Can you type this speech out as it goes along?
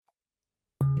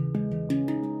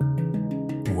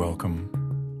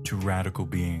welcome to Radical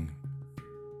Being.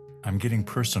 I'm getting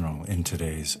personal in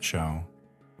today's show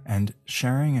and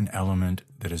sharing an element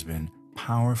that has been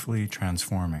powerfully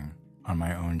transforming on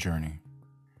my own journey.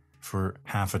 For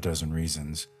half a dozen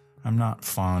reasons, I'm not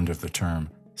fond of the term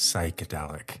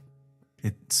psychedelic.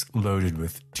 It's loaded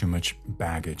with too much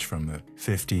baggage from the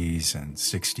 50s and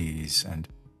 60s and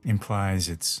implies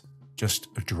it's just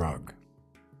a drug.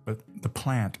 But the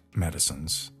plant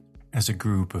medicines, as a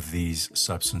group of these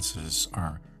substances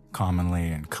are commonly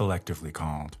and collectively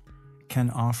called, can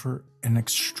offer an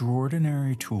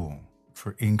extraordinary tool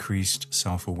for increased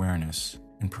self-awareness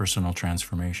and personal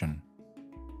transformation.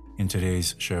 In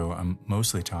today's show, I'm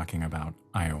mostly talking about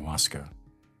ayahuasca,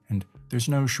 and there's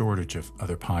no shortage of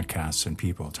other podcasts and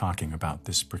people talking about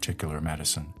this particular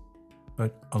medicine.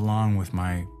 But along with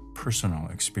my personal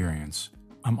experience,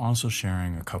 I'm also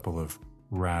sharing a couple of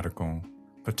radical,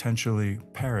 potentially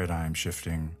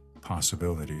paradigm-shifting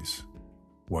possibilities.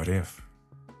 What if?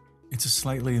 It's a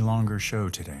slightly longer show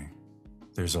today.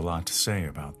 There's a lot to say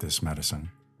about this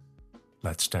medicine.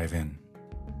 Let's dive in.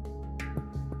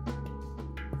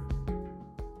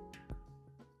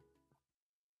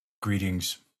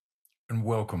 Greetings and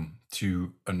welcome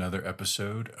to another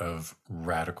episode of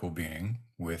Radical Being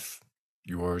with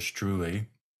yours truly,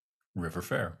 River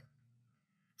Fair.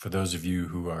 For those of you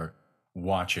who are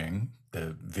watching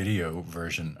the video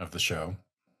version of the show,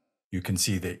 you can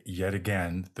see that yet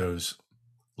again, those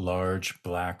large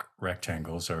black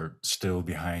rectangles are still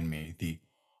behind me, the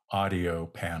audio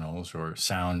panels or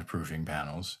soundproofing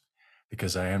panels,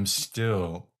 because I am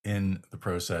still in the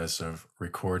process of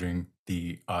recording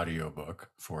the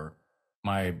audiobook for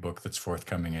my book that's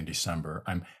forthcoming in December.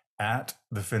 I'm at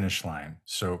the finish line,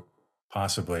 so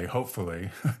possibly, hopefully,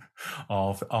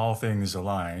 all things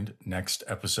aligned, next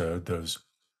episode, those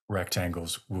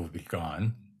rectangles will be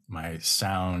gone. My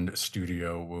sound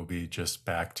studio will be just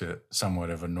back to somewhat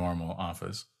of a normal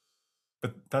office.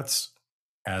 But that's,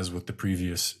 as with the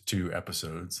previous two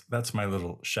episodes, that's my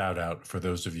little shout out for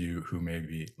those of you who may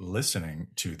be listening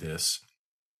to this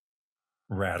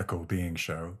Radical Being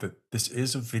show, that this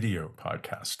is a video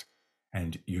podcast,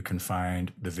 and you can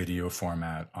find the video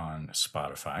format on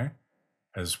Spotify,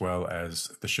 as well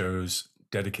as the show's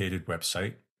dedicated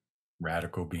website,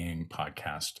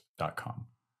 radicalbeingpodcast.com.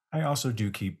 I also do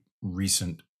keep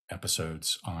recent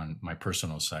episodes on my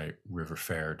personal site,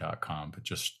 riverfair.com, but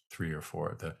just 3 or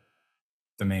 4.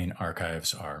 The main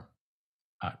archives are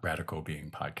at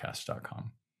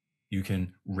radicalbeingpodcast.com. You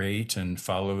can rate and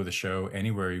follow the show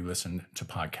anywhere you listen to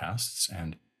podcasts.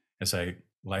 And as I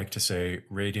like to say,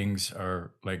 ratings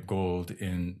are like gold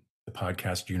in the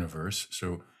podcast universe.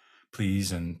 So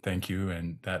please and thank you.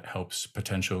 And that helps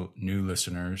potential new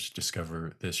listeners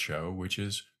discover this show, which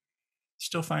is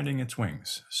still finding its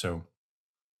wings. So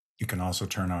you can also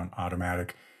turn on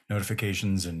automatic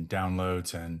notifications and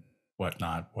downloads and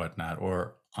whatnot.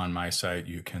 Or on my site,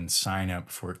 you can sign up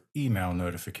for email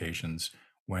notifications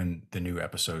when the new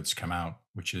episodes come out,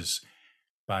 which is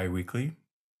bi-weekly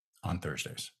on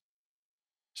Thursdays.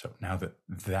 So now that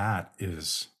that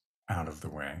is out of the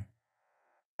way,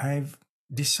 I've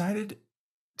decided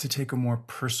to take a more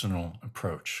personal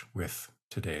approach with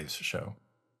today's show.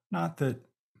 Not that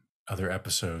other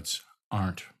episodes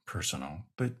aren't personal,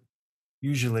 but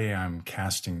usually I'm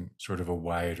casting sort of a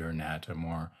wider net, a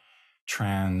more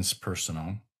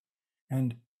transpersonal,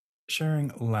 and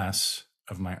sharing less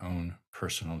of my own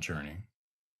personal journey.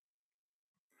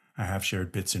 I have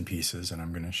shared bits and pieces, and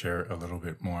I'm going to share a little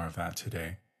bit more of that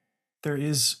today. There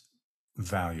is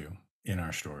value in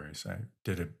our stories. I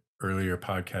did an earlier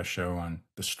podcast show on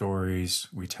the stories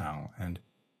we tell, and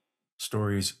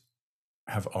stories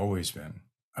have always been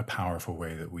a powerful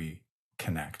way that we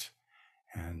connect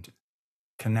and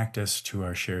connect us to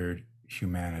our shared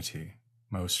humanity,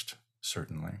 most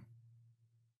certainly.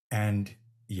 And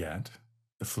yet,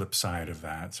 the flip side of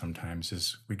that sometimes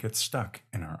is we get stuck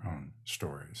in our own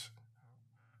stories.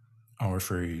 I'll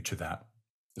refer you to that,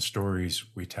 the stories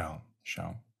we tell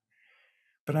show.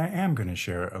 But I am going to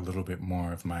share a little bit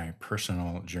more of my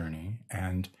personal journey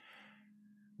and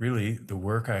really the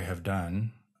work I have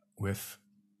done with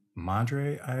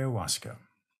Madre Ayahuasca,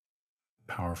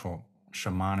 powerful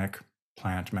shamanic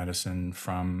plant medicine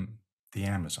from the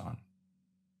Amazon.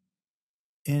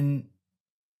 In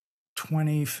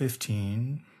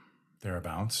 2015,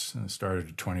 thereabouts, and it started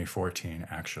in 2014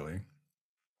 actually,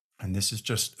 and this is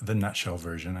just the nutshell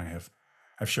version.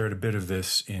 I've shared a bit of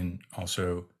this in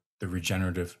also the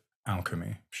Regenerative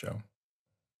Alchemy show,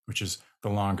 which is the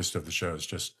longest of the shows,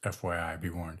 just FYI, be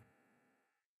warned.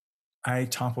 I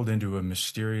toppled into a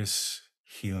mysterious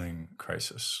healing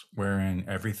crisis, wherein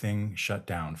everything shut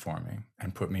down for me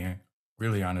and put me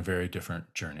really on a very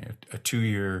different journey, a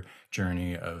 2-year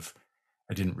journey of,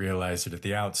 I didn't realize it at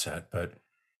the outset, but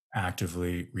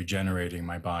actively regenerating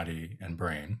my body and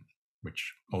brain,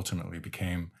 which ultimately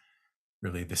became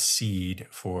really the seed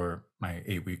for my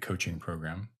 8-week coaching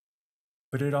program.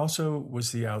 But it also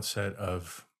was the outset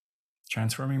of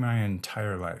transforming my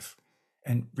entire life.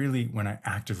 And really, when I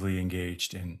actively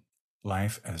engaged in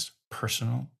life as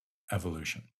personal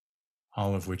evolution,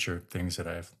 all of which are things that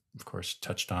I've, of course,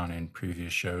 touched on in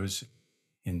previous shows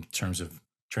in terms of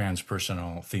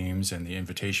transpersonal themes and the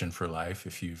invitation for life,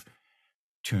 if you've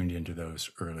tuned into those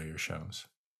earlier shows.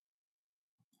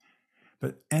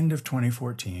 But end of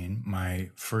 2014, my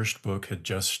first book had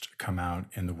just come out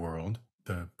in the world,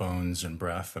 The Bones and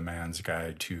Breath, A Man's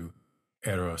Guide to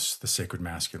Eros, the Sacred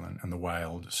Masculine, and the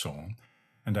Wild Soul.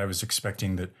 And I was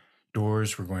expecting that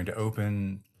doors were going to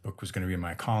open, the book was going to be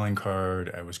my calling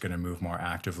card, I was going to move more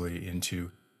actively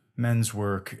into men's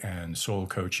work and soul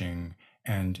coaching,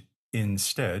 and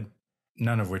instead,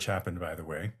 none of which happened, by the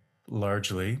way,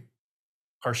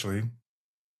 partially,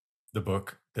 the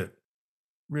book that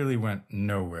really went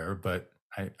nowhere, but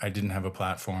I didn't have a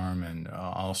platform and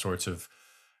all sorts of,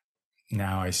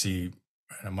 now I see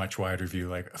a much wider view,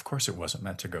 like, of course it wasn't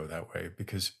meant to go that way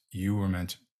because you were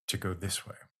meant to go this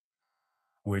way,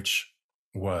 which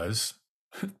was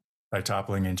by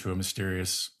toppling into a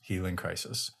mysterious healing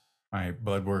crisis. My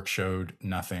blood work showed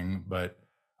nothing, but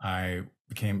I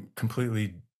became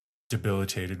completely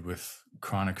debilitated with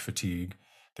chronic fatigue.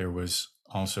 There was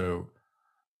also,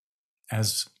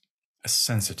 as a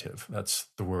sensitive, that's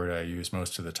the word I use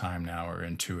most of the time now, or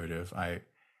intuitive. I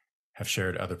have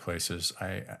shared other places.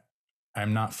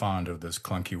 I'm not fond of those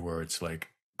clunky words like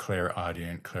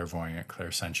clairaudient, clairvoyant,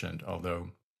 clairsentient,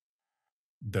 although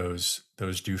those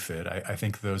do fit. I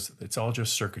think those, it's all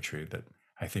just circuitry that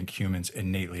I think humans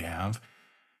innately have,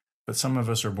 but some of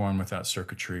us are born with that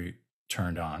circuitry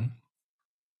turned on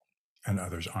and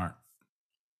others aren't.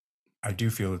 I do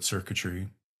feel it's circuitry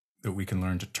that we can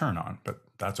learn to turn on, but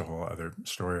that's a whole other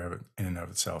story of it in and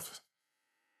of itself.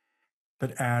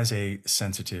 But as a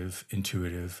sensitive,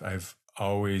 intuitive, I've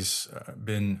always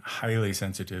been highly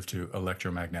sensitive to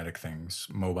electromagnetic things.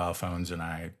 Mobile phones and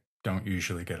I don't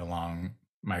usually get along.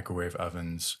 Microwave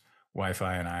ovens,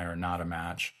 Wi-Fi and I are not a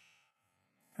match.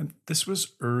 And this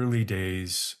was early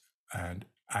days, and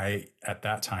I, at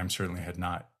that time, certainly had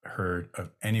not heard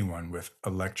of anyone with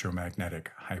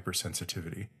electromagnetic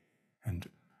hypersensitivity. And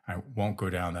I won't go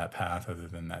down that path, other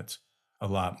than that a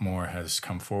lot more has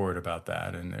come forward about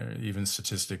that. And there are even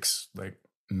statistics like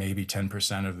maybe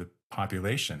 10% of the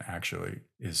population actually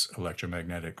is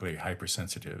electromagnetically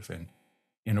hypersensitive. And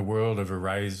in a world of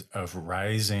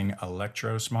rising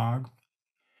electrosmog,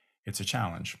 it's a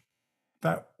challenge.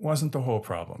 That wasn't the whole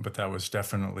problem, but that was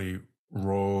definitely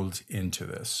rolled into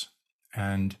this.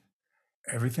 And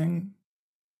everything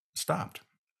stopped.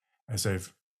 As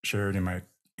I've shared in my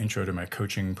intro to my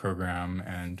coaching program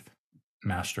and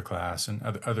masterclass and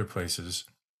other places,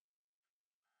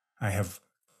 I have,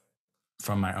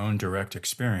 from my own direct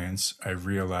experience, I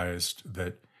realized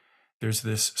that there's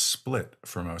this split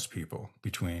for most people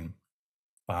between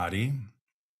body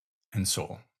and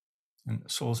soul. And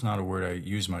soul is not a word I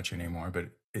use much anymore, but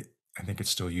I think it's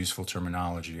still useful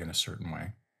terminology in a certain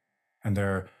way. And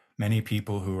there are many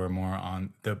people who are more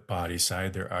on the body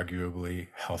side. They're arguably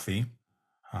healthy,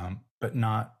 but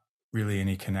not really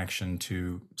any connection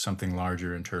to something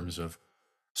larger in terms of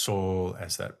soul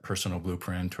as that personal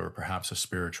blueprint or perhaps a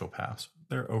spiritual path.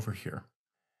 They're over here.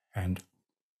 And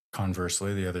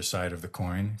conversely, the other side of the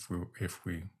coin, if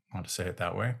we want to say it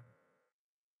that way,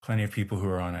 plenty of people who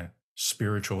are on a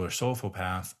spiritual or soulful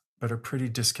path, but are pretty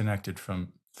disconnected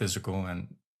from physical,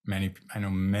 and I know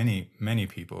many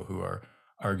people who are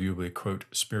arguably, quote,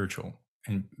 spiritual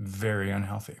and very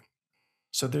unhealthy.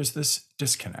 So there's this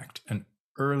disconnect. And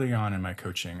early on in my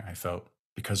coaching, I felt,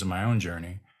 because of my own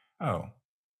journey, oh,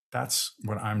 that's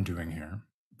what I'm doing here,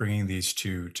 bringing these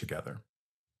two together.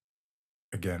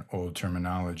 Again, old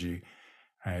terminology.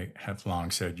 I have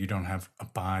long said, you don't have a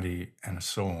body and a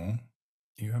soul.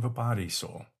 You have a body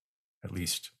soul, at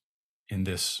least in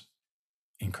this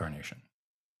incarnation.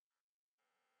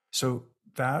 So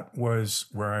that was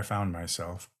where I found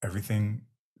myself. Everything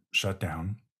shut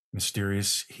down,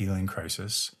 mysterious healing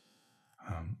crisis,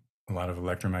 a lot of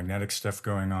electromagnetic stuff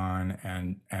going on,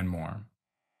 and more.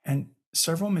 And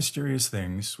several mysterious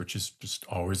things, which is just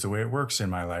always the way it works in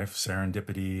my life,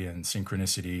 serendipity and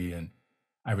synchronicity. And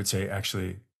I would say,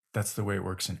 actually, that's the way it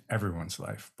works in everyone's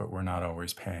life, but we're not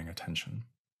always paying attention.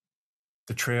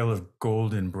 the trail of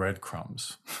golden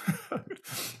breadcrumbs,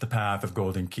 the path of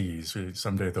golden keys.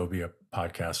 Someday there'll be a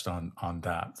podcast on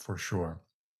that for sure.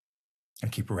 I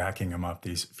keep racking them up,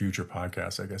 these future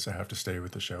podcasts. I guess I have to stay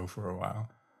with the show for a while.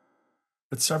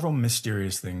 But several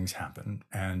mysterious things happened,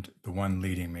 and the one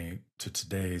leading me to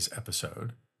today's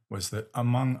episode was that,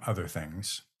 among other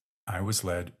things, I was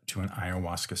led to an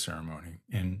ayahuasca ceremony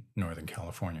in Northern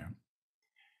California.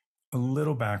 A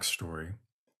little backstory: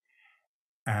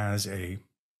 as a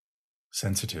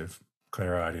sensitive,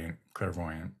 clairaudient,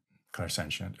 clairvoyant,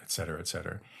 clairsentient,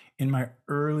 etc., in my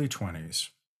early 20s,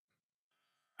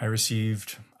 I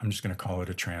received, I'm just going to call it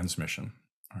a transmission,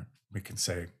 or we can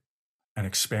say an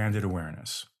expanded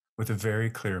awareness with a very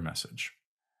clear message.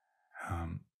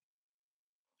 And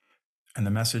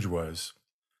the message was,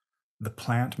 the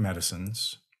plant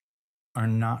medicines are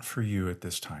not for you at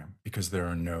this time because there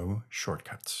are no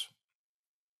shortcuts.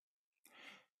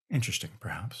 Interesting,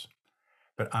 perhaps.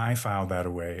 But I filed that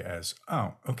away as,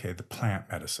 oh, okay, the plant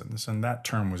medicines. And that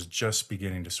term was just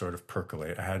beginning to sort of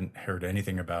percolate. I hadn't heard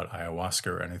anything about ayahuasca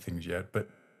or anything yet, but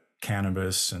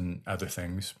cannabis and other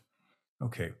things.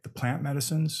 Okay, the plant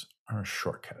medicines are a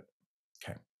shortcut.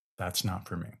 Okay, that's not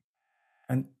for me.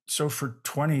 And so for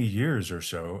 20 years or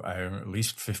so, at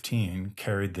least 15,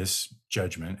 carried this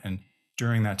judgment. And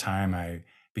during that time, I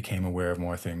became aware of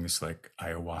more things like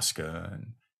ayahuasca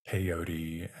and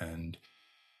peyote, and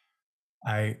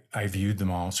I viewed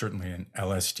them all, certainly in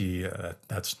LSD.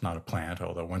 That's not a plant,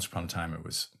 although once upon a time it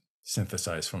was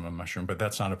synthesized from a mushroom, but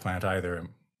that's not a plant either.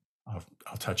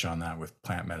 I'll touch on that with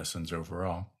plant medicines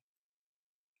overall.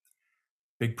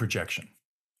 Big projection,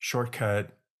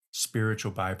 shortcut,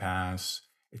 spiritual bypass.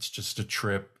 It's just a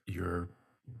trip.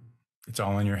 It's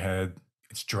all in your head.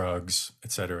 It's drugs,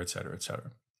 et cetera, et cetera, et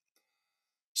cetera.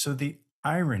 So the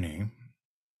irony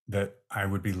that I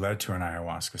would be led to an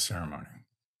ayahuasca ceremony,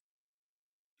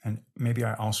 and maybe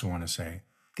I also want to say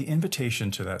the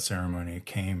invitation to that ceremony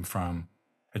came from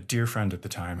a dear friend at the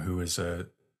time who is a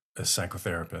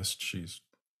psychotherapist.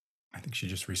 I think she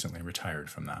just recently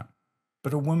retired from that.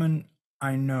 But a woman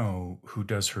I know who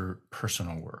does her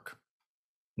personal work.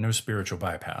 No spiritual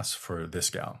bypass for this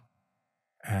gal.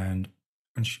 And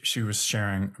when she was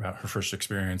sharing about her first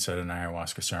experience at an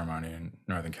ayahuasca ceremony in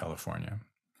Northern California.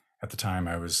 At the time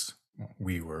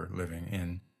we were living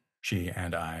in, she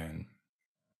and I, and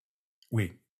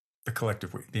we, the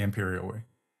collective we, the imperial we,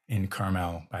 in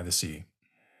Carmel by the sea.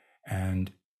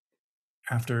 And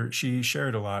after she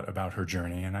shared a lot about her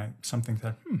journey, and I something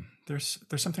that, there's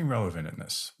something relevant in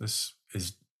this. This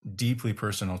is deeply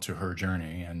personal to her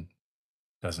journey and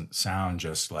doesn't sound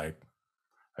just like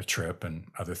a trip and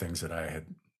other things that I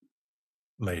had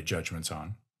laid judgments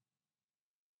on.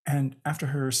 And after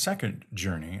her second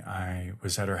journey, I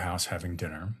was at her house having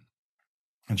dinner,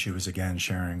 and she was again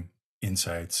sharing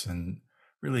insights and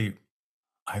really,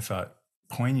 I thought,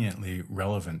 poignantly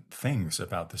relevant things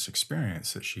about this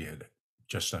experience that she had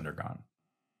just undergone.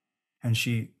 And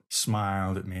she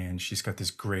smiled at me, and she's got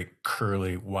this great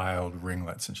curly, wild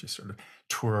ringlets, and she sort of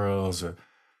twirls a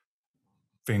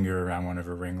finger around one of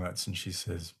her ringlets, and she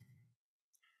says,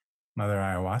 Mother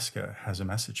Ayahuasca has a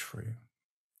message for you.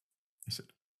 I said,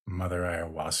 Mother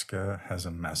Ayahuasca has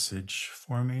a message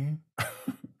for me?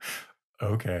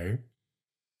 Okay.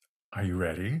 Are you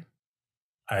ready?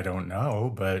 I don't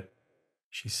know, but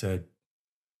she said,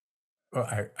 well,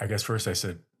 I guess first I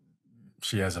said,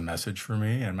 she has a message for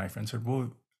me. And my friend said,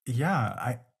 well,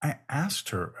 yeah, I asked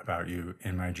her about you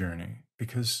in my journey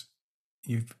because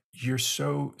you're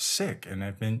so sick, and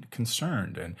I've been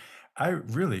concerned. And I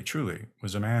really, truly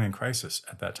was a man in crisis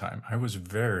at that time. I was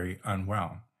very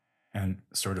unwell and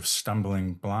sort of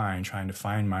stumbling blind, trying to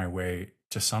find my way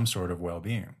to some sort of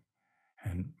well-being.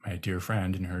 And my dear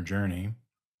friend in her journey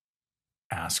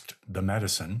asked the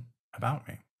medicine about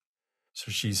me. So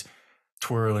she's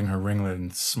twirling her ringlet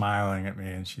and smiling at me,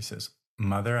 and she says,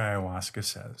 Mother Ayahuasca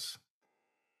says,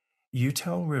 you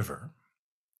tell River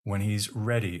when he's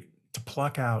ready to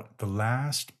pluck out the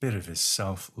last bit of his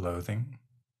self-loathing,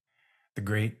 the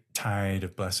great tide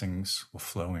of blessings will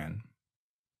flow in,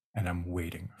 and I'm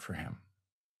waiting for him.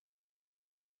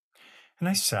 And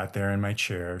I sat there in my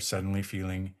chair, suddenly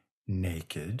feeling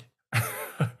naked.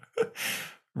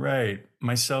 Right,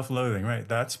 my self-loathing, right?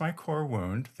 That's my core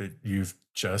wound that you've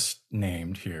just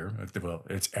named here. Well,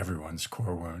 it's everyone's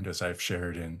core wound, as I've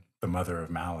shared in the Mother of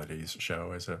Maladies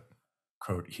show as a,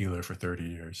 quote, healer for 30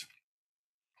 years.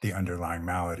 The underlying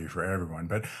malady for everyone.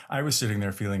 But I was sitting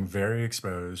there feeling very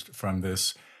exposed from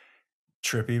this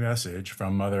trippy message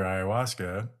from Mother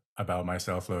Ayahuasca about my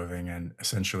self-loathing and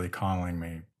essentially calling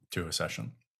me to a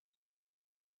session.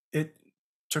 It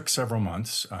took several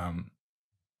months.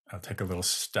 I'll take a little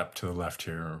step to the left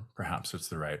here, or perhaps it's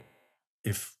the right.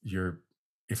 If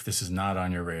this is not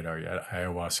on your radar yet,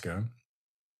 ayahuasca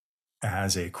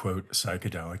as a quote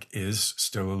psychedelic is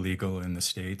still illegal in the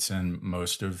States and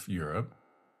most of Europe.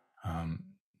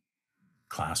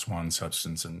 Class 1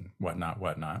 substance and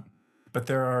whatnot. But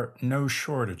there are no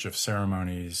shortage of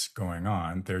ceremonies going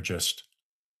on. They're just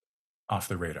off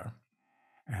the radar.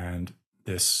 And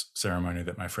this ceremony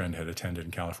that my friend had attended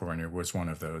in California was one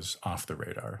of those off the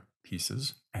radar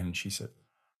pieces. And she said,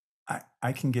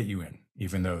 I can get you in,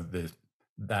 even though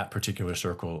that particular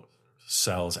circle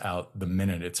sells out the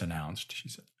minute it's announced. She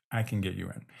said, I can get you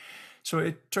in. So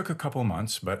it took a couple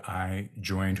months, but I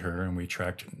joined her and we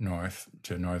trekked north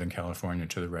to Northern California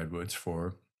to the Redwoods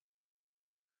for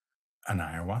an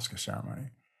ayahuasca ceremony.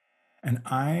 And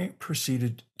I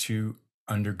proceeded to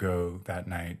undergo that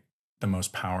night the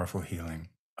most powerful healing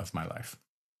of my life.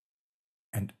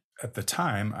 And at the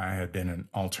time, I had been an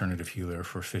alternative healer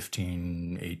for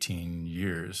 15, 18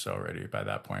 years already by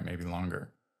that point, maybe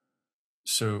longer.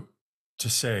 So to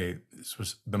say this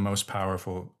was the most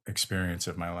powerful experience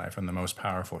of my life and the most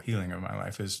powerful healing of my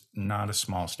life is not a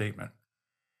small statement.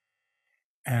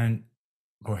 And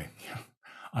boy,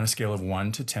 on a scale of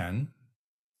 1 to 10,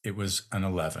 it was an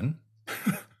 11.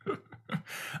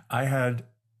 I had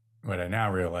what I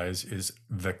now realize is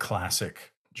the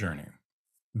classic journey,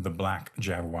 the black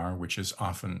jaguar, which is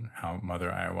often how Mother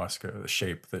Ayahuasca, the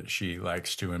shape that she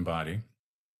likes to embody.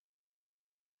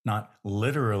 Not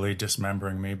literally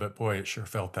dismembering me, but boy, it sure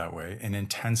felt that way. And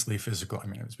intensely physical. I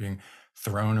mean, I was being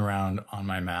thrown around on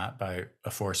my mat by a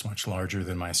force much larger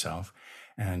than myself.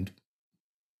 And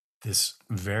this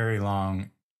very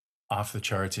long, off the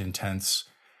charts, intense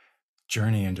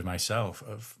journey into myself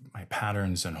of my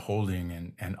patterns and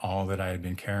holding and all that I had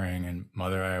been carrying. And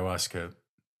Mother Ayahuasca,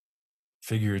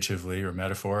 figuratively or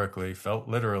metaphorically, felt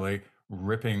literally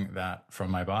ripping that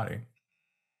from my body.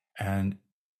 And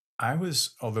I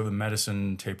was, although the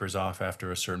medicine tapers off after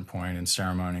a certain point and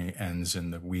ceremony ends in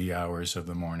the wee hours of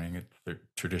the morning, they're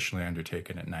traditionally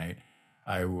undertaken at night,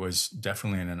 I was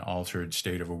definitely in an altered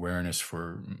state of awareness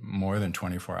for more than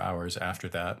 24 hours after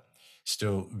that,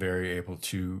 still very able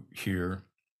to hear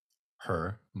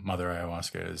her. Mother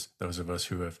Ayahuasca, as those of us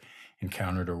who have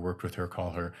encountered or worked with her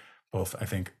call her, both, I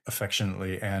think,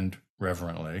 affectionately and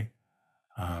reverently.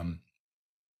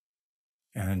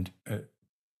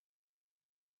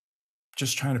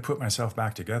 Just trying to put myself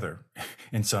back together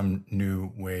in some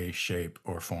new way, shape,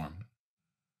 or form.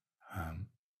 I'm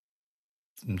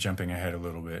jumping ahead a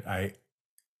little bit.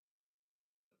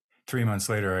 3 months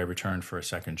later, I returned for a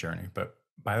second journey. But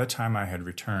by the time I had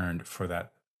returned for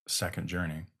that second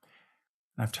journey,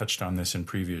 I've touched on this in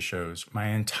previous shows, my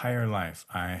entire life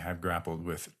I have grappled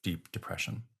with deep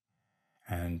depression.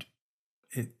 And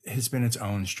it has been its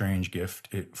own strange gift.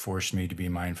 It forced me to be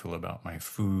mindful about my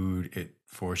food. It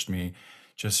forced me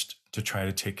just to try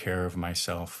to take care of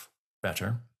myself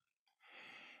better.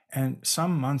 And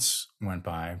some months went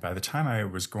by. By the time I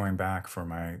was going back for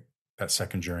that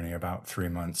second journey, about 3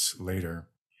 months later,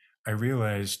 I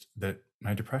realized that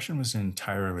my depression was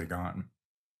entirely gone.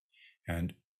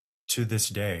 And to this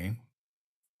day,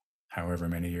 however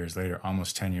many years later,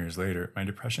 almost 10 years later, my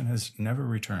depression has never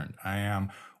returned. I am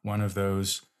one of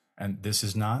those, and this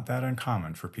is not that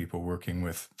uncommon for people working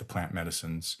with the plant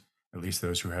medicines, at least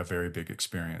those who have very big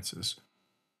experiences.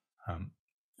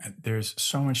 There's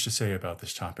so much to say about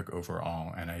this topic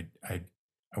overall, and I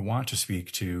want to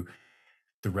speak to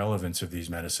the relevance of these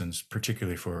medicines,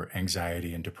 particularly for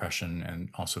anxiety and depression and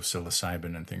also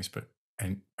psilocybin and things, but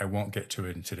I won't get to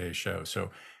it in today's show.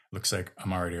 So looks like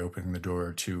I'm already opening the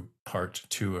door to part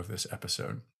 2 of this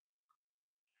episode.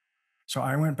 So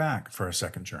I went back for a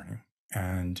second journey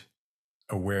and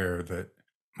aware that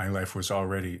my life was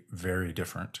already very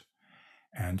different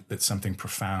and that something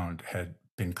profound had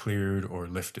been cleared or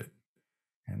lifted.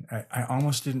 And I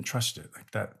almost didn't trust it,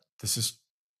 like that. This is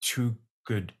too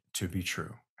good to be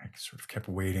true. I sort of kept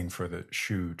waiting for the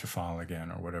shoe to fall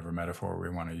again, or whatever metaphor we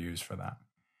want to use for that.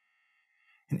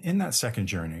 And in that second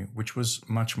journey, which was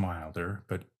much milder,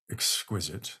 but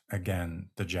exquisite, again,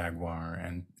 the jaguar,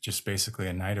 and just basically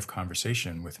a night of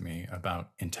conversation with me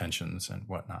about intentions and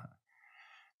whatnot.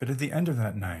 But at the end of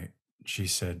that night, she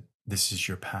said, "This is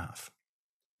your path.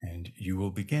 And you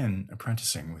will begin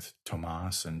apprenticing with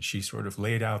Tomas." And she sort of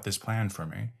laid out this plan for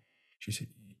me. She said,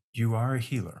 "You are a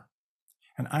healer."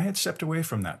 And I had stepped away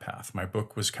from that path. My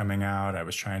book was coming out. I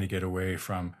was trying to get away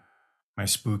from my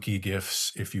spooky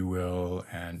gifts, if you will.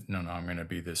 And no, I'm going to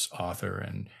be this author.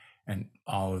 And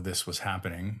all of this was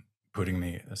happening, putting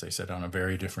me, as I said, on a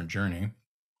very different journey.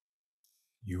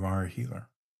 You are a healer.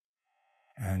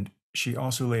 And she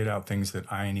also laid out things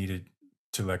that I needed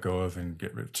to let go of and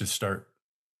get rid to start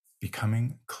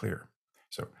becoming clear.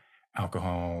 So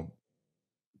alcohol,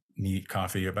 meat,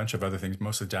 coffee, a bunch of other things,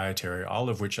 mostly dietary, all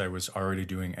of which I was already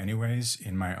doing anyways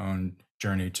in my own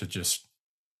journey to just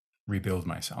rebuild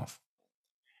myself.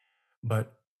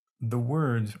 But the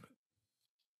word,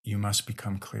 you must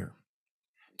become clear.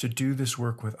 To do this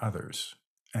work with others,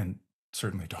 and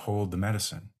certainly to hold the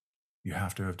medicine, you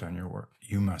have to have done your work.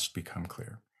 You must become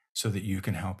clear so that you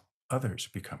can help others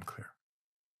become clear.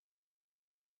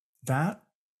 That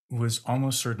was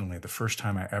almost certainly the first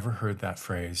time I ever heard that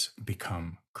phrase,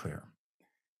 become clear.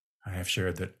 I have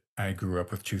shared that I grew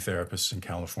up with two therapists in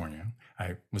California.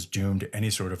 I was doomed to any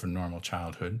sort of a normal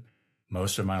childhood.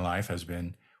 Most of my life has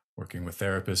been working with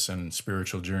therapists and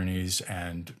spiritual journeys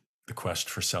and the quest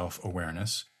for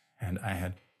self-awareness. And I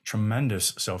had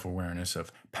tremendous self-awareness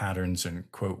of patterns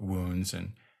and quote wounds.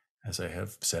 And as I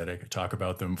have said, I could talk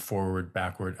about them forward,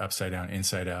 backward, upside down,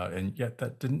 inside out. And yet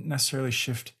that didn't necessarily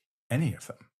shift any of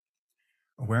them.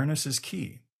 Awareness is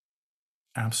key,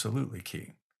 absolutely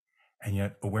key. And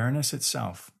yet awareness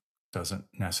itself doesn't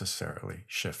necessarily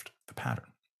shift the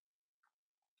pattern.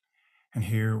 And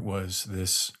here was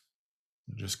this,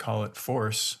 just call it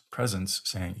force, presence,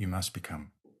 saying you must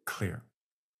become clear.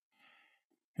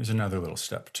 Here's another little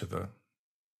step to the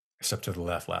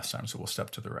left last time, so we'll step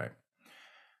to the right.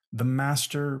 The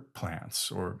master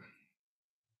plants, or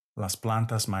las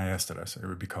plantas maestras, it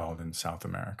would be called in South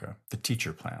America, the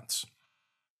teacher plants.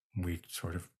 We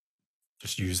sort of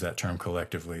just use that term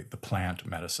collectively, the plant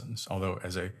medicines. Although,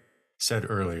 as I said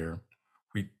earlier,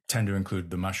 we tend to include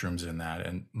the mushrooms in that,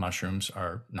 and mushrooms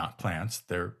are not plants,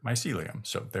 they're mycelium.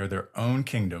 So they're their own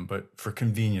kingdom, but for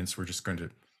convenience, we're just going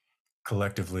to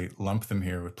collectively lump them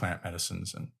here with plant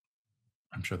medicines, and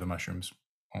I'm sure the mushrooms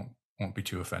won't be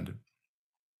too offended.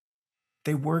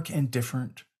 They work in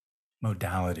different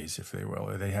modalities, if they will,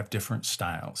 or they have different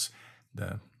styles.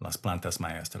 The las plantas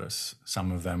maestras,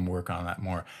 some of them work on that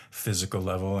more physical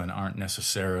level and aren't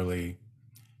necessarily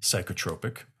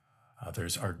psychotropic.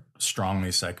 Others are strongly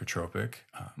psychotropic.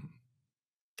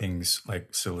 Things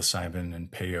like psilocybin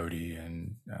and peyote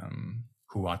and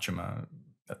huachuma,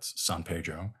 that's San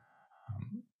Pedro,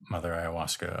 Mother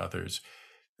Ayahuasca, others.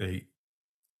 They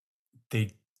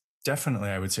definitely,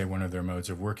 I would say, one of their modes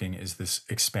of working is this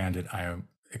expanded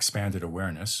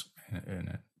awareness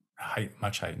in a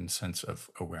much heightened sense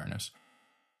of awareness.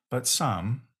 But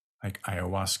some, like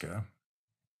ayahuasca,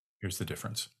 here's the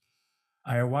difference.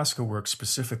 Ayahuasca works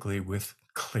specifically with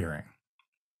clearing,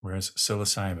 whereas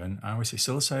psilocybin, I always say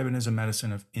psilocybin is a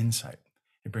medicine of insight.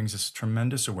 It brings us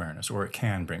tremendous awareness, or it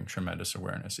can bring tremendous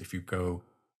awareness if you go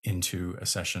into a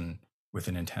session with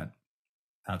an intent.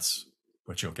 That's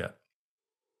what you'll get,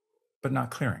 but not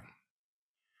clearing.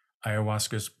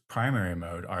 Ayahuasca's primary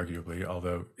mode, arguably,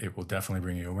 although it will definitely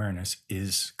bring you awareness,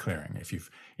 is clearing. If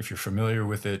you're familiar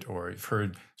with it, or you've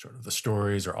heard sort of the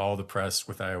stories, or all the press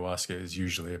with ayahuasca is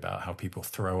usually about how people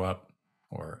throw up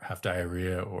or have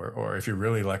diarrhea, or if you're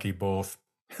really lucky, both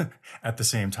at the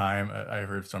same time. I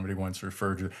heard somebody once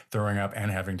refer to throwing up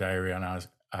and having diarrhea on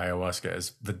ayahuasca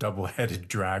as the double-headed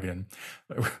dragon.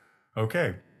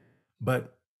 Okay,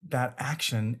 but that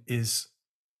action is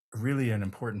really an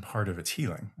important part of its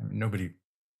healing. I mean, nobody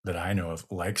that I know of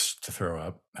likes to throw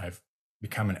up. I've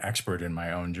become an expert in my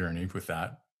own journey with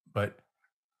that. But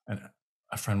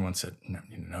a friend once said,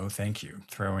 no, thank you.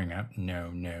 Throwing up,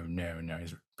 no.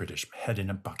 He's British. Head in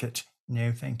a bucket,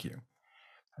 no, thank you.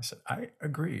 I said, I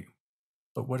agree.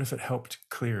 But what if it helped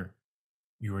clear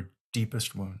your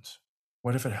deepest wounds?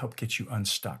 What if it helped get you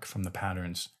unstuck from the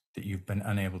patterns that you've been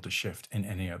unable to shift in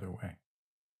any other way?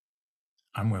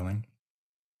 I'm willing.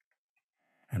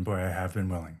 And boy, I have been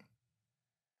willing.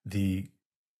 The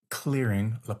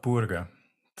clearing, la purga,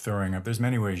 throwing up, there's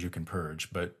many ways you can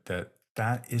purge, but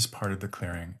that is part of the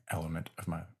clearing element of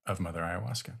Mother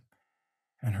Ayahuasca.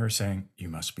 And her saying, you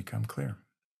must become clear.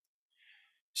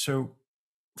 So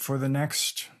for the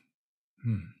next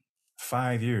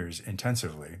 5 years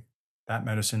intensively, that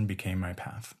medicine became my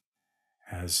path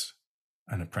as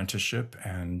an apprenticeship,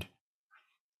 and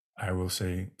I will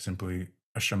say simply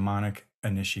a shamanic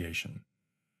initiation.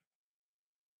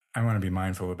 I want to be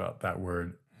mindful about that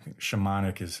word. Shaman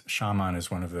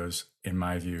is one of those, in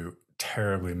my view,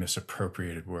 terribly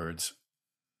misappropriated words.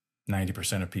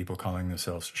 90% of people calling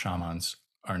themselves shamans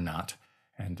are not.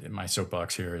 And my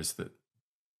soapbox here is that,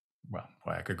 well,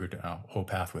 boy, I could go down a whole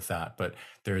path with that, but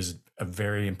there's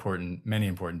many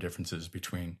important differences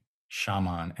between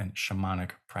shaman and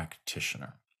shamanic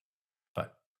practitioner.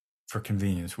 But for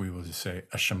convenience, we will just say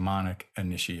a shamanic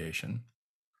initiation.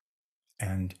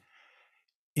 And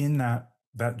in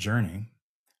that journey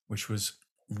which was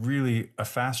really a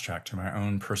fast track to my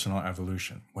own personal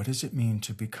evolution. What does it mean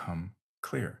to become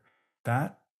clear?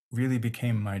 That really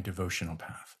became my devotional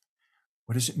path.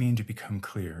 What does it mean to become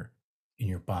clear in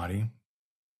your body,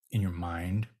 in your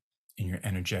mind, in your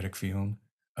energetic field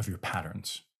of your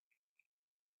patterns?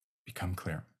 Become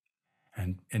clear.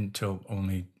 And until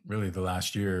only really the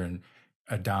last year, and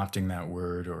adopting that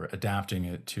word or adapting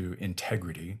it to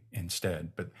integrity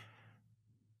instead. But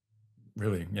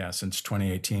really, yeah, since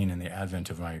 2018 and the advent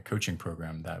of my coaching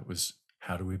program, that was,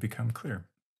 how do we become clear?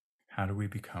 How do we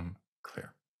become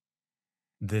clear?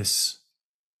 This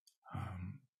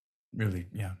really,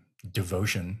 yeah,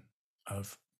 devotion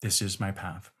of, this is my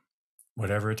path,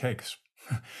 whatever it takes,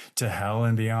 to hell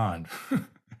and beyond.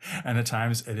 And at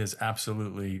times it has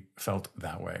absolutely felt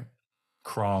that way,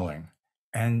 crawling.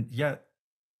 And yet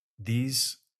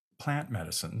these plant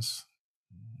medicines,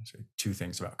 say two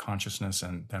things about consciousness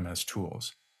and them as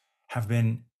tools, have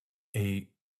been a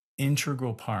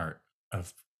integral part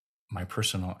of my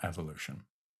personal evolution.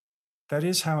 That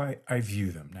is how I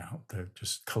view them now,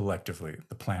 just collectively,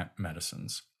 the plant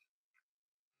medicines.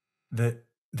 That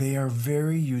they are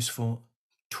very useful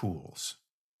tools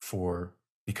for,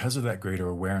 because of that greater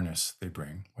awareness they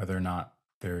bring, whether or not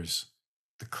there's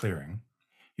the clearing.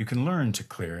 You can learn to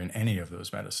clear in any of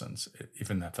those medicines,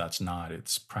 even if that's not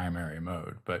its primary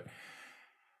mode. But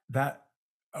that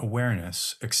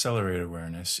awareness, accelerated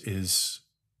awareness, is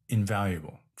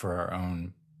invaluable for our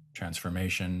own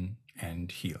transformation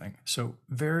and healing. So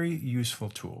very useful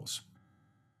tools.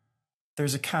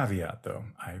 There's a caveat, though,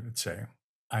 I would say.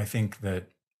 I think that,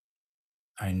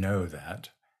 I know that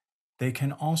they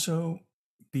can also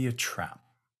be a trap.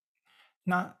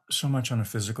 Not so much on a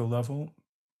physical level,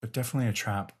 but definitely a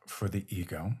trap for the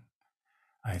ego.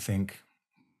 I think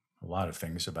a lot of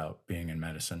things about being in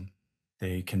medicine,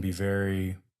 they can be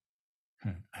very,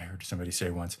 I heard somebody say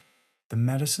once, the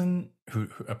medicine,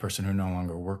 a person who no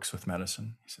longer works with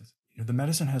medicine, he says, the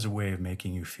medicine has a way of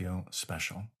making you feel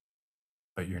special,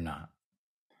 but you're not.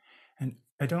 And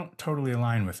I don't totally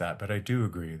align with that, but I do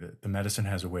agree that the medicine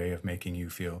has a way of making you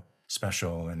feel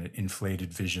special, and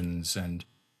inflated visions, and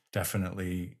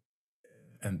definitely,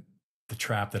 and the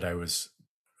trap that I was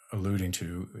alluding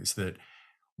to is that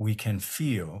we can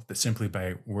feel that simply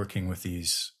by working with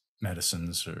these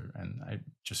medicines, and I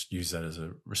just use that as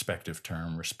a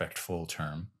respectful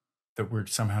term, that we're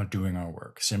somehow doing our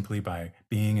work simply by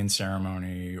being in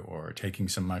ceremony or taking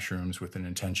some mushrooms with an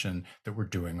intention that we're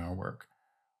doing our work.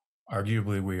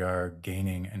 Arguably, we are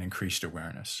gaining an increased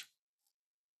awareness.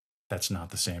 That's not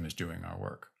the same as doing our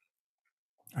work.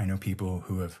 I know people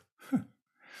who have,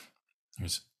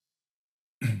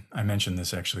 I mentioned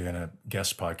this actually in a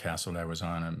guest podcast that I was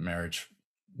on, a marriage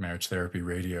therapy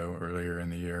radio earlier in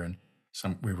the year. And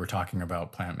we were talking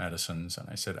about plant medicines. And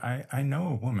I said, I know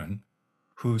a woman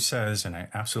who says, and I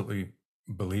absolutely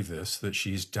believe this, that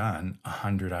she's done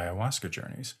 100 ayahuasca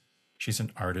journeys. She's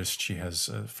an artist. She has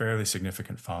a fairly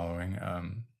significant following.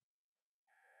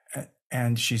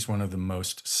 And she's one of the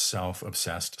most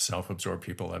self-obsessed, self-absorbed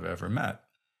people I've ever met.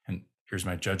 And here's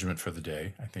my judgment for the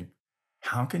day. I think,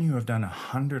 how can you have done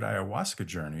 100 ayahuasca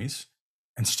journeys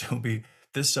and still be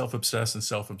this self-obsessed and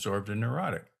self-absorbed and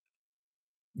neurotic?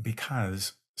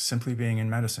 Because simply being in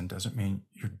medicine doesn't mean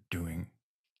you're doing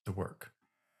the work.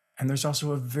 And there's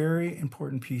also a very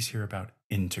important piece here about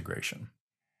integration.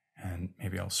 And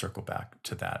maybe I'll circle back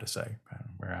to that as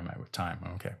where am I with time?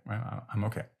 Okay, well, I'm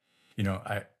okay.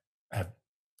 I have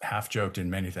half joked in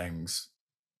many things,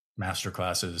 master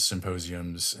classes,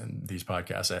 symposiums, and these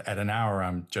podcasts. At an hour,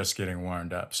 I'm just getting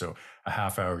warmed up. So a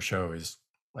half-hour show is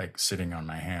like sitting on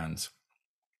my hands.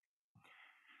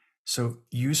 So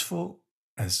useful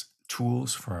as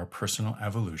tools for our personal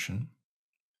evolution,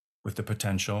 with the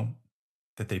potential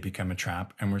that they become a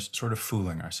trap, and we're sort of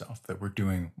fooling ourselves that we're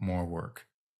doing more work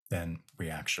than we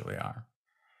actually are.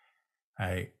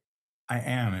 I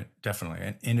am definitely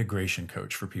an integration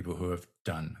coach for people who have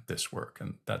done this work.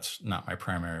 And that's not my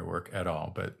primary work at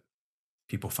all, but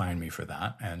people find me for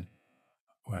that. And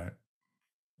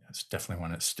it's definitely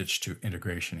want to stitch to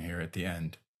integration here at the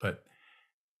end. But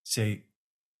say,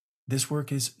 this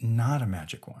work is not a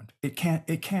magic wand. It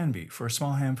can be for a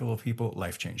small handful of people,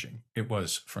 life-changing. It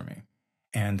was for me.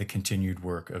 And the continued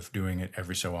work of doing it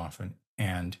every so often,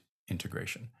 and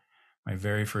integration. My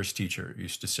very first teacher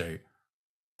used to say,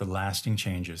 the lasting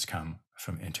changes come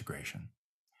from integration.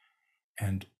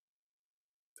 And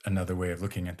another way of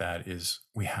looking at that is,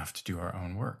 we have to do our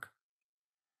own work.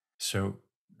 So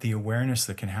the awareness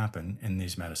that can happen in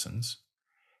these medicines,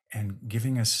 and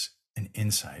giving us an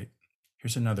insight,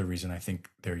 here's another reason I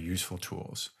think they're useful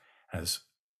tools, as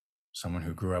someone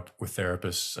who grew up with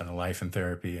therapists and a life in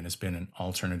therapy and has been an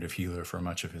alternative healer for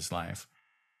much of his life,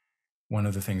 one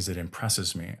of the things that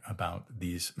impresses me about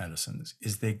these medicines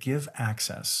is they give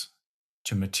access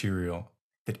to material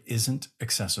that isn't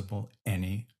accessible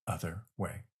any other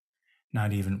way,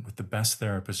 not even with the best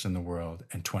therapist in the world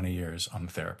and 20 years on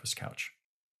the therapist couch.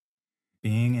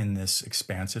 Being in this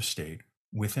expansive state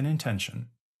with an intention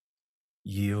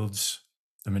yields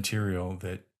the material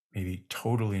that may be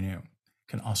totally new,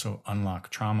 can also unlock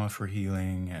trauma for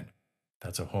healing. And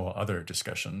that's a whole other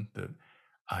discussion that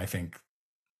I think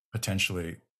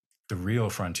potentially the real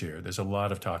frontier. There's a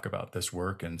lot of talk about this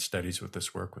work and studies with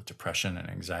this work with depression and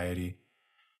anxiety.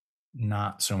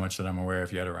 Not so much that I'm aware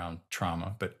of yet around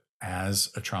trauma, but as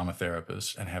a trauma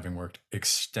therapist and having worked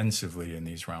extensively in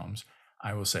these realms,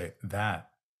 I will say that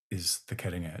is the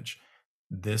cutting edge.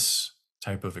 This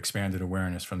type of expanded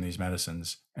awareness from these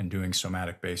medicines and doing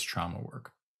somatic-based trauma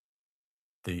work.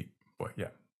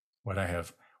 What I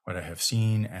have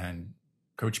seen and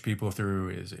coached people through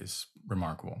is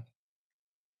remarkable.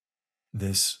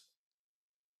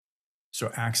 So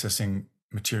accessing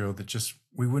material that just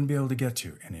we wouldn't be able to get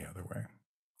to any other way,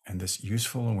 and this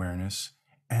useful awareness,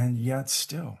 and yet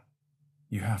still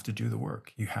you have to do the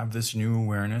work. You have this new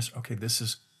awareness. Okay, this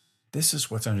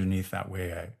is what's underneath that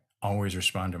way I always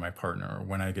respond to my partner or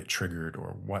when I get triggered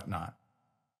or whatnot.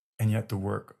 And yet the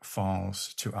work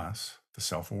falls to us, the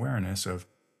self-awareness of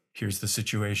here's the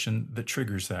situation that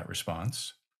triggers that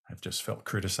response. I've just felt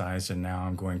criticized and now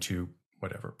I'm going to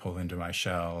pull into my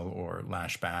shell or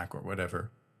lash back or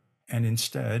whatever. And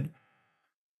instead,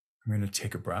 I'm going to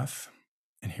take a breath,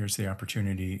 and here's the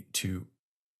opportunity to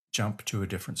jump to a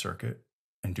different circuit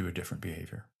and do a different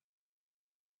behavior.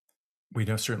 We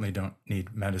certainly don't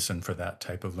need medicine for that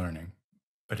type of learning,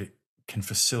 but it can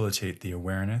facilitate the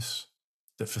awareness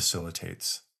that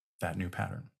facilitates that new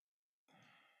pattern.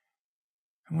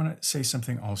 I want to say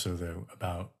something also, though,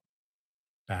 about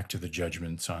back to the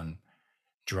judgments on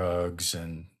drugs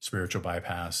and spiritual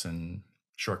bypass and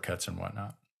shortcuts and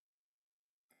whatnot.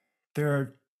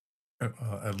 There are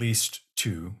at least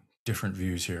two different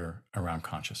views here around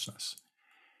consciousness.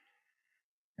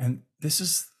 And this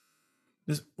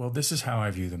is how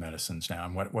I view the medicines now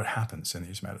and what happens in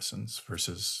these medicines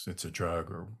versus it's a drug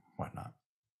or whatnot.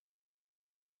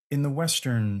 In the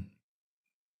Western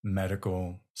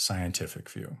medical scientific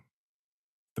view,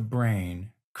 the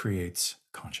brain creates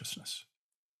consciousness.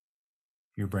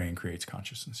 Your brain creates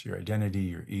consciousness, your identity,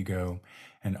 your ego,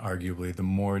 and arguably the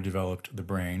more developed the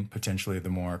brain, potentially the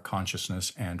more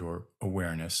consciousness and or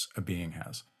awareness a being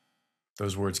has.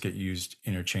 Those words get used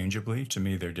interchangeably. To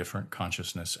me, they're different,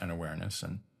 consciousness and awareness.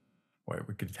 And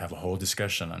we could have a whole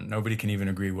discussion on, nobody can even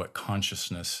agree what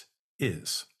consciousness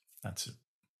is. That's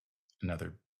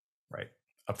another,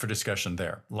 up for discussion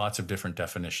there. Lots of different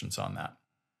definitions on that.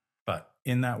 But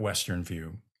in that Western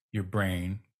view, your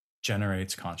brain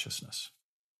generates consciousness.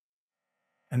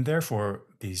 And therefore,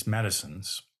 these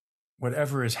medicines,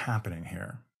 whatever is happening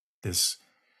here, this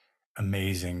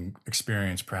amazing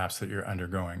experience perhaps that you're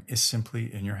undergoing, is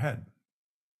simply in your head.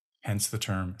 Hence the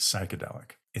term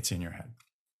psychedelic. It's in your head.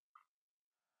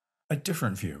 A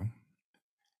different view,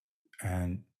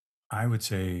 and I would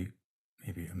say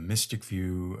maybe a mystic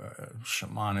view, a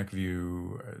shamanic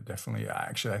view, definitely,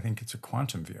 actually, I think it's a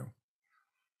quantum view.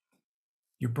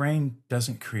 Your brain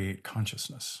doesn't create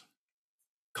consciousness.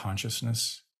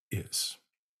 Consciousness is.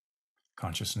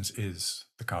 Consciousness is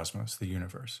the cosmos, the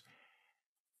universe.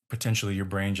 Potentially, your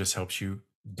brain just helps you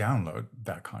download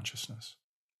that consciousness.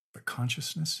 But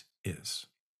consciousness is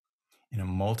in a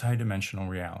multidimensional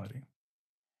reality.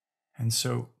 And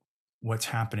so what's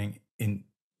happening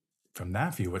from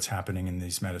that view, what's happening in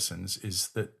these medicines is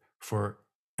that for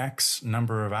X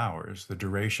number of hours, the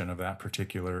duration of that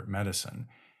particular medicine,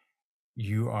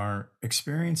 you are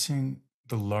experiencing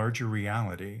the larger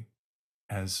reality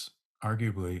as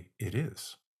arguably it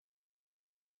is.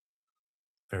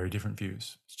 Very different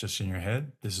views. It's just in your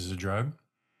head. This is a drug.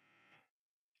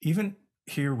 Even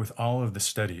here with all of the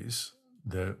studies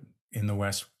in the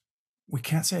West, we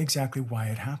can't say exactly why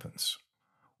it happens.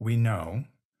 We know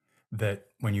that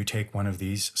when you take one of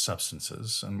these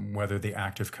substances, and whether the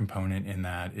active component in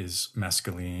that is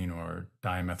mescaline or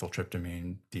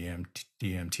dimethyltryptamine,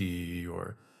 DMT,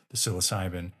 or the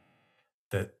psilocybin,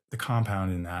 that the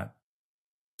compound in that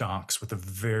docks with a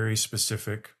very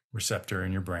specific receptor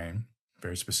in your brain,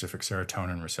 very specific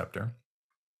serotonin receptor.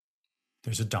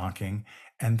 There's a docking,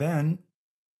 and then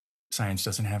science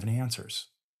doesn't have any answers.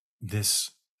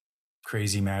 This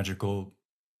crazy, magical,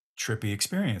 trippy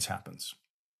experience happens.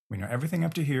 We know everything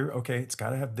up to here. Okay, it's got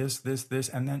to have this,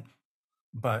 and then,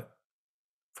 but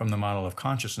from the model of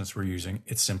consciousness we're using,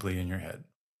 it's simply in your head.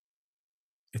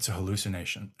 It's a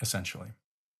hallucination, essentially.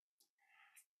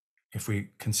 If we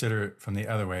consider it from the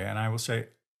other way, and I will say,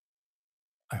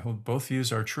 I hold both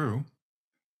views are true,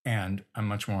 and I'm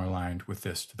much more aligned with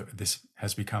this. This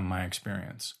has become my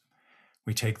experience.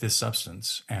 We take this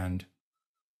substance and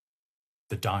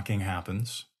the docking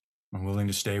happens. I'm willing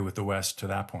to stay with the West to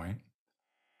that point.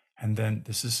 And then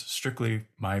this is strictly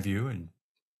my view, and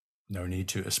no need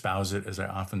to espouse it, as I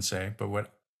often say. But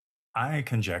what I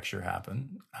conjecture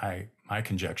happened, my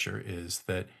conjecture is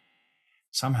that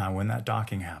somehow when that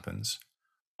docking happens,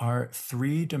 our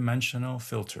three-dimensional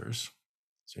filters,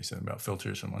 say something about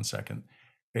filters in 1 second,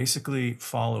 basically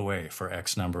fall away for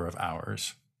X number of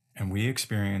hours, and we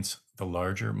experience the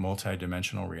larger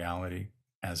multidimensional reality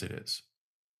as it is.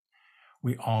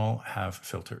 We all have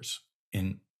filters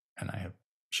and I have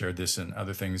shared this in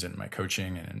other things in my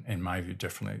coaching and in my view,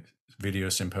 differently, video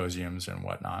symposiums and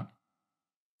whatnot.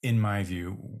 In my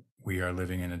view, we are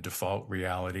living in a default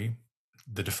reality.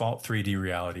 The default 3D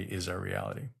reality is our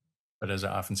reality. But as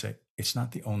I often say, it's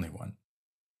not the only one.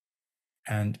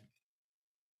 And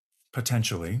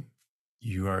potentially,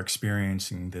 you are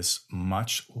experiencing this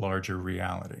much larger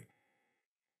reality.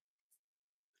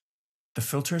 The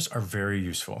filters are very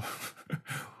useful.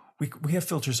 we have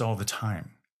filters all the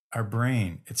time. Our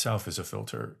brain itself is a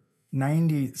filter.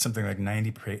 Something like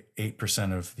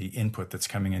 98% of the input that's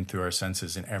coming in through our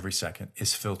senses in every second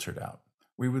is filtered out.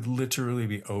 We would literally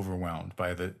be overwhelmed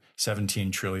by the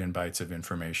 17 trillion bytes of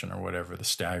information, or whatever the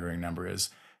staggering number is,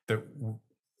 that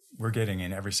we're getting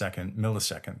in every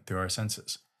millisecond through our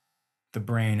senses. The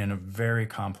brain, in a very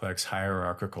complex,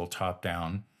 hierarchical,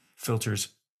 top-down, filters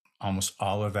almost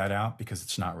all of that out because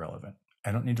it's not relevant.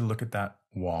 I don't need to look at that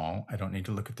wall. I don't need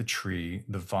to look at the tree,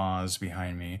 the vase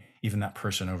behind me, even that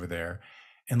person over there,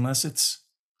 unless it's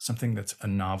something that's a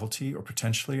novelty or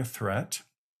potentially a threat,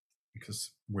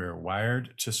 because we're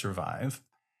wired to survive.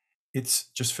 It's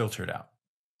just filtered out.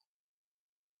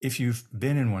 If you've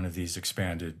been in one of these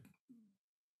expanded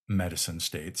medicine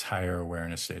states, higher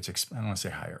awareness states, I don't want to say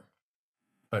higher,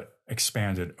 but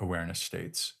expanded awareness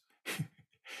states,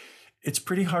 it's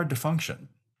pretty hard to function.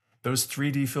 Those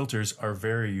 3D filters are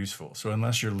very useful. So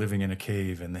unless you're living in a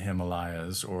cave in the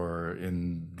Himalayas or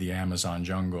in the Amazon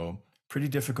jungle, pretty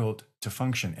difficult to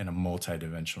function in a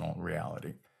multidimensional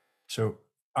reality. So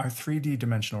our 3D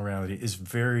dimensional reality is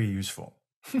very useful,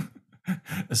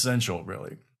 essential,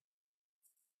 really.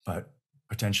 But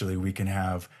potentially we can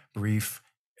have brief,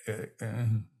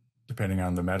 depending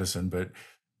on the medicine, but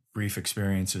brief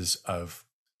experiences of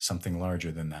something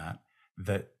larger than that,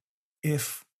 that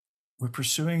if we're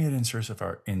pursuing it in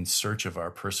search of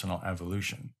our personal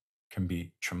evolution, can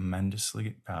be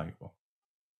tremendously valuable.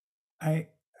 I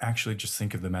actually just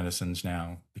think of the medicines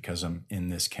now, because I'm in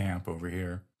this camp over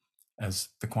here, as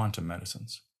the quantum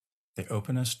medicines. They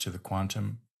open us to the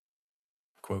quantum,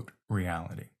 quote,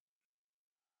 reality.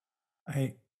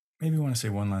 I maybe want to say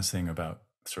one last thing about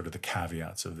sort of the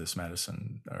caveats of this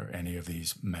medicine, or any of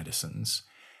these medicines,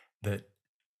 that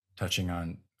touching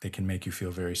on, they can make you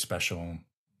feel very special,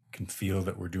 can feel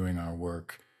that we're doing our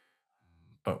work,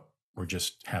 but we're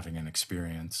just having an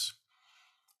experience.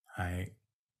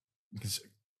 Because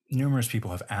numerous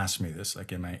people have asked me this,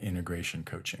 like in my integration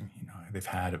coaching, they've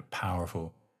had a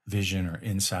powerful vision or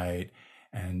insight.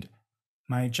 And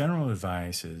my general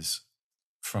advice is,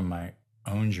 from my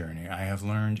own journey, I have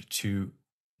learned to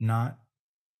not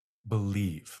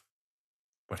believe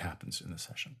what happens in the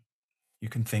session. You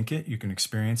can think it, you can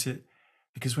experience it,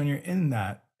 because when you're in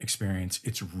that experience,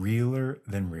 it's realer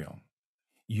than real.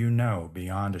 You know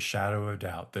beyond a shadow of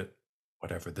doubt that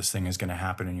whatever, this thing is going to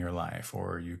happen in your life.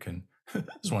 Or you can,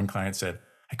 as one client said,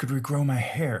 I could regrow my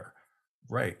hair.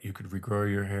 Right, you could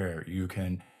regrow your hair. You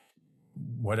can,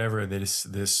 whatever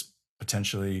this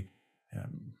potentially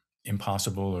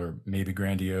impossible or maybe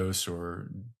grandiose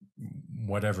or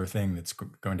whatever thing that's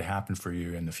going to happen for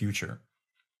you in the future,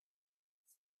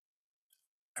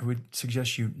 I would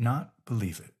suggest you not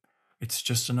believe it. It's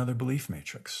just another belief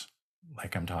matrix,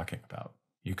 like I'm talking about.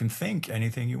 You can think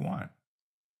anything you want.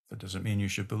 That doesn't mean you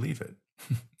should believe it.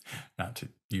 Not to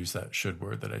use that should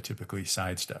word that I typically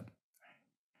sidestep.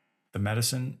 The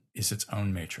medicine is its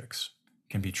own matrix.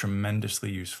 It can be tremendously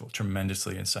useful,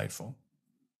 tremendously insightful.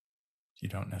 You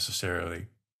don't necessarily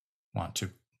want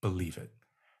to believe it.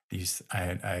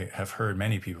 I have heard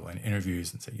many people in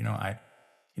interviews and say,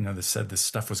 they said this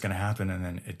stuff was going to happen and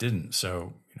then it didn't.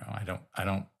 So, I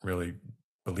don't really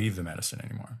believe the medicine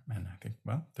anymore. And I think,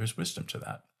 well, there's wisdom to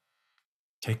that.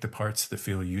 Take the parts that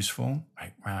feel useful.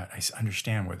 I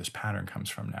understand where this pattern comes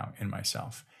from now in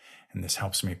myself. And this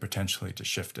helps me potentially to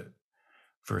shift it,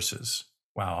 versus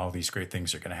wow, all these great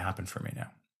things are going to happen for me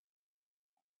now.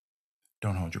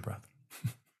 Don't hold your breath.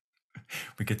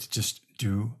 We get to just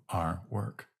do our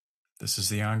work. This is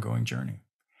the ongoing journey.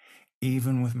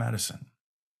 Even with medicine,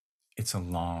 it's a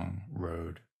long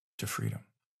road to freedom.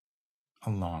 A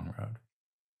long road.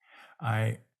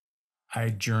 I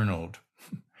journaled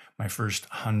my first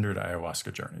 100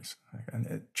 ayahuasca journeys, and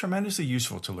it's tremendously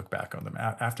useful to look back on them.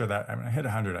 After that, I hit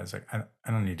 100. I was like,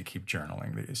 I don't need to keep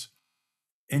journaling these.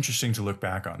 Interesting to look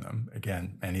back on them.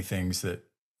 Again, many things that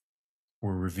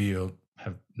were revealed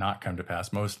have not come to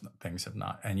pass. Most things have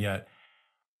not. And yet,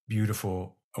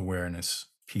 beautiful awareness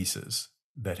pieces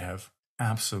that have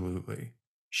absolutely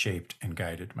shaped and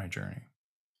guided my journey.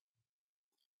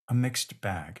 A mixed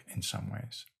bag in some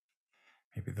ways.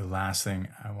 Maybe the last thing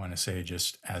I want to say,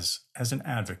 just as an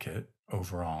advocate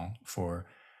overall for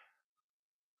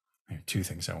two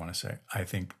things I want to say. I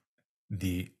think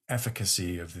the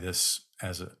efficacy of this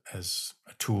as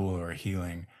a tool or a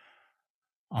healing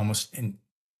almost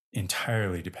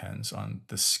entirely depends on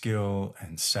the skill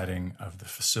and setting of the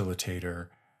facilitator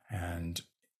and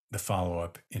the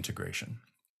follow-up integration.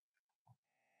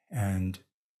 And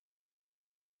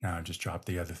now I just dropped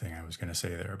the other thing I was going to say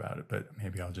there about it, but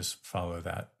maybe I'll just follow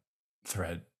that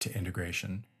thread to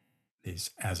integration.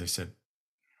 These, as I said,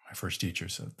 my first teacher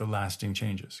said, the lasting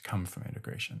changes come from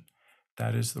integration.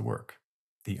 That is the work,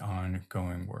 the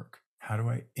ongoing work. How do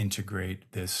I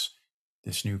integrate this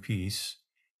new piece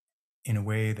in a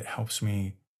way that helps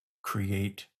me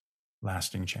create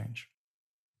lasting change?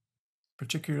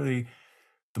 Particularly,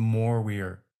 the more we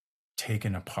are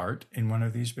taken apart in one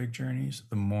of these big journeys,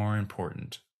 the more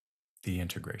important the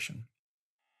integration.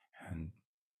 And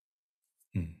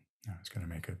I was going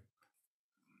to make it,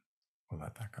 we'll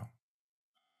let that go.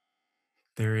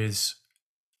 There is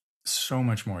so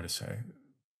much more to say,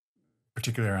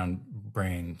 particularly around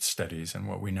brain studies and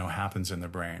what we know happens in the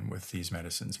brain with these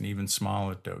medicines, and even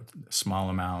small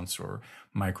amounts or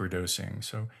microdosing.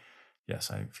 So yes,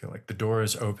 I feel like the door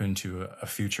is open to a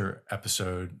future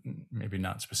episode, maybe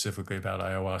not specifically about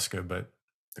ayahuasca, but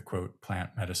the quote,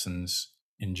 plant medicines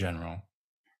in general,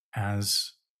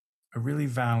 as a really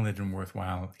valid and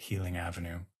worthwhile healing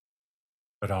avenue,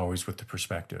 but always with the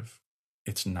perspective,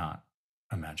 it's not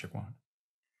a magic wand.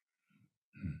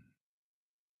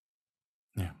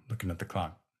 Yeah, looking at the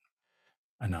clock.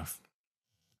 Enough.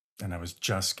 And I was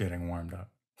just getting warmed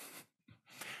up.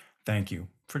 Thank you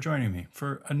for joining me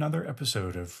for another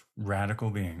episode of Radical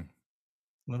Being.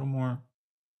 A little more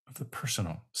of the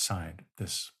personal side,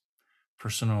 this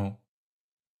personal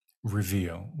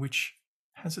reveal, which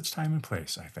has its time and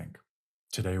place, I think.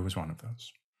 Today was one of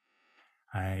those.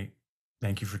 I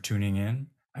thank you for tuning in.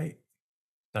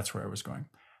 That's where I was going.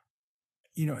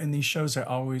 In these shows, I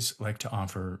always like to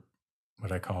offer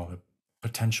what I call a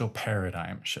potential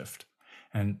paradigm shift.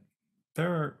 And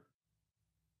there are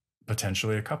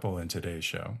potentially a couple in today's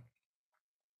show.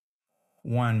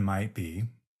 One might be,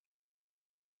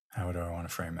 how do I want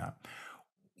to frame that?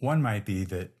 One might be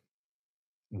that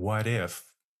what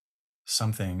if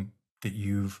something that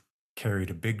you've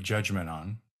carried a big judgment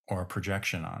on or a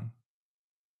projection on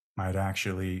might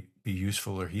actually be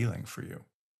useful or healing for you?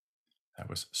 That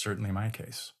was certainly my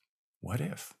case. What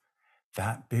if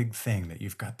that big thing that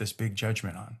you've got this big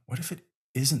judgment on, what if it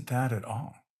isn't that at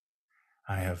all?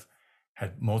 I have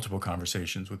had multiple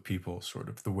conversations with people, sort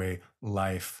of the way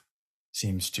life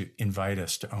seems to invite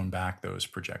us to own back those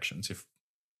projections, if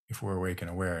we're awake and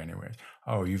aware anyways.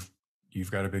 Oh, you've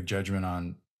got a big judgment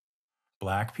on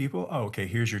Black people? Oh, okay,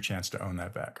 here's your chance to own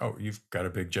that back. Oh, you've got a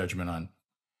big judgment on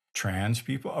trans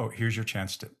people? Oh, here's your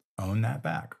chance to own that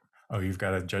back. Oh, you've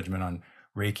got a judgment on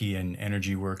Reiki and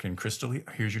energy work and crystal.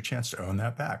 Here's your chance to own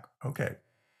that back. Okay.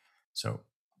 So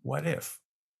what if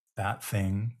that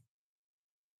thing,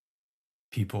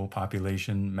 people,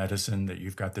 population, medicine that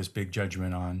you've got this big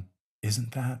judgment on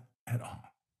isn't that at all?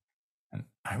 And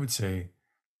I would say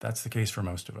that's the case for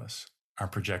most of us. Our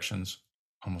projections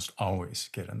almost always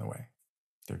get in the way.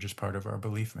 They're just part of our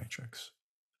belief matrix.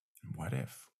 And what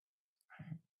if?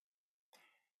 Right?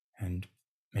 And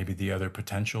maybe the other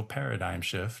potential paradigm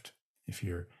shift, if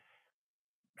you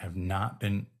have not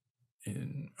been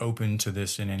open to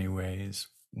this in any ways,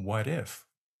 what if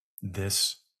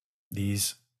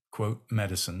these quote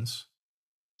medicines,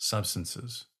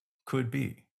 substances, could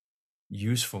be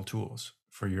useful tools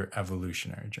for your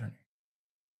evolutionary journey?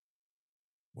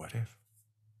 What if?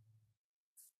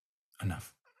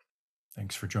 Enough.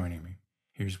 Thanks for joining me.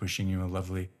 Here's wishing you a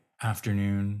lovely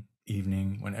afternoon,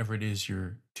 evening, whenever it is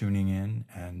you're tuning in.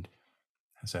 And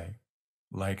as I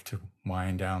like to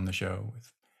wind down the show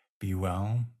with, be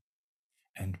well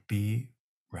and be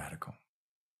radical.